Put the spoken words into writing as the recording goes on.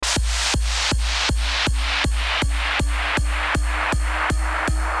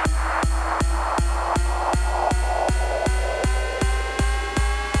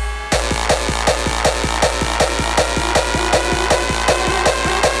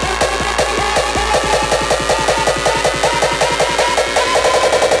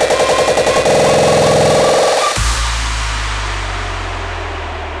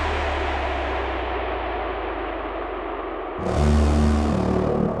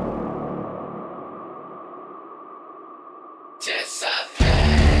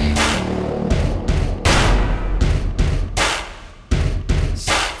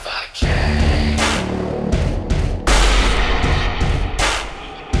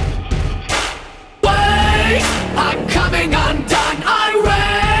coming undone,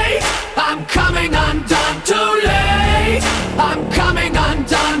 irate. I'm coming undone, too late. I'm coming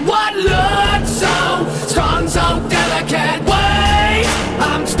undone, what looked so strong, so delicate. Wait,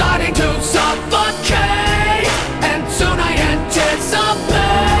 I'm starting to suffocate, and soon I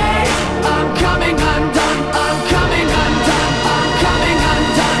anticipate. I'm coming undone, I'm coming undone, I'm coming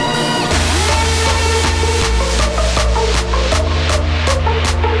undone.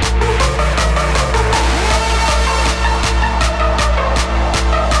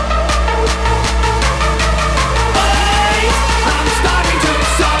 Wait, I'm starting to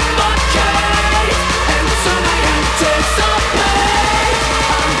suffocate, and soon I anticipate.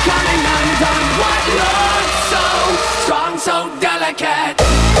 I'm coming undone, what looks so strong, so delicate.